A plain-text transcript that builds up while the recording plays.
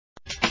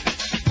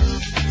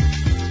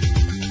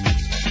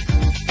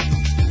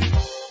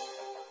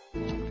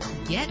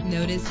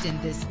noticed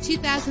in this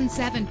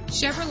 2007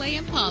 Chevrolet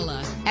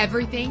Impala.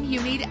 Everything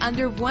you need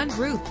under one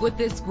roof with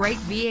this great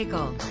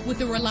vehicle.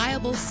 With a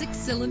reliable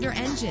 6-cylinder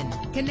engine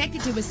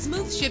connected to a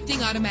smooth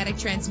shifting automatic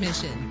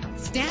transmission.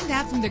 Stand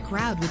out from the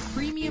crowd with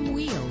premium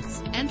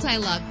wheels.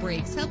 Anti-lock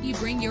brakes help you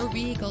bring your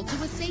vehicle to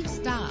a safe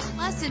stop.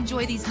 Plus,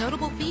 enjoy these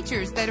notable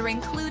features that are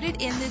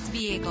included in this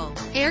vehicle: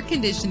 air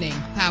conditioning,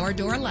 power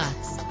door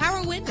locks,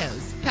 power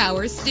windows,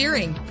 power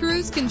steering,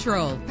 cruise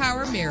control,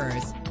 power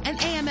mirrors, an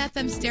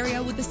AM/FM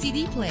stereo with a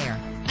CD player,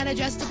 an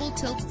adjustable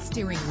tilt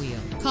steering wheel.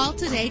 Call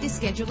today to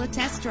schedule a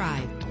test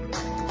drive.